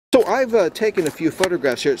So I've taken a few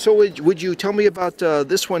photographs here. So would you tell me about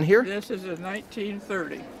this one here? This is a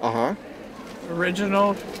 1930 Uh-huh.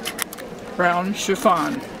 original brown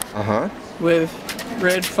chiffon Uh-huh. with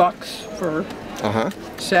red fox fur,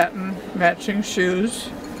 satin matching shoes,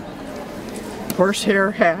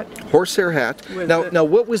 horsehair hat. Horsehair hat. Now,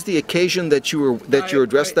 what was the occasion that you were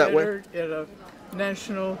dressed that way? I entered in a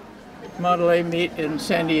national Model A meet in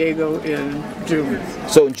San Diego in June.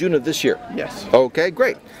 So in June of this year? Yes. Okay,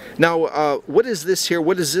 great. Now, what is this here?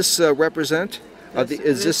 What does this represent?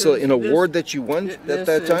 Is this an award that you won at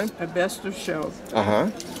that time? This is a best of show. Uh-huh.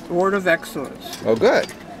 Award of Excellence. Oh, good.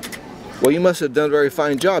 Well, you must have done a very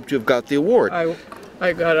fine job to have got the award.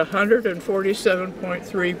 I got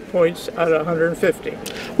 147.3 points out of 150.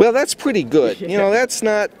 Well, that's pretty good. You know, that's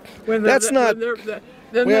not.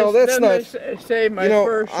 Then they say my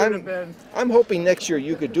fur should have been. I'm hoping next year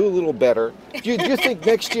you could do a little better. Do you think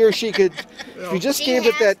next year she could? If you just gave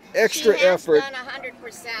it that extra effort. Done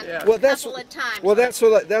 100%. Yeah. Well, A couple of times. Well, that's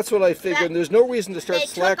what I figured. There's no reason to start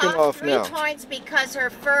slacking off now. They took off 3 points because her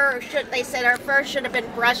fur they said her fur should have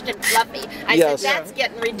been brushed and fluffy. I Yes. said that's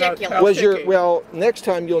getting ridiculous. Well, next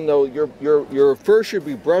time you'll know your fur should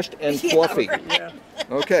be brushed and fluffy. Right. Yeah.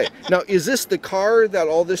 Okay. Now, is this the car that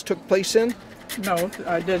all this took place in? No,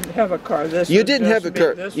 I didn't have a car. You didn't have a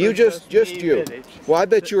car. You just you. Vintage. Well, I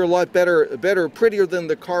bet you're a lot better, prettier than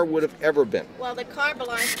the car would have ever been. Well, the car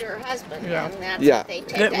belongs to her husband, Yeah. and that's Yeah. what they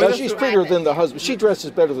take. Well, she's prettier than the husband. She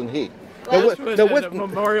dresses better than he. Well, This was at a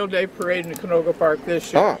Memorial Day parade in Canoga Park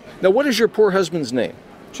this year. Now what is your poor husband's name?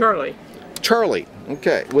 Charlie. Charlie.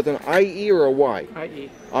 Okay, with an I-E or a Y? I.E.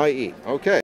 I-E. Okay.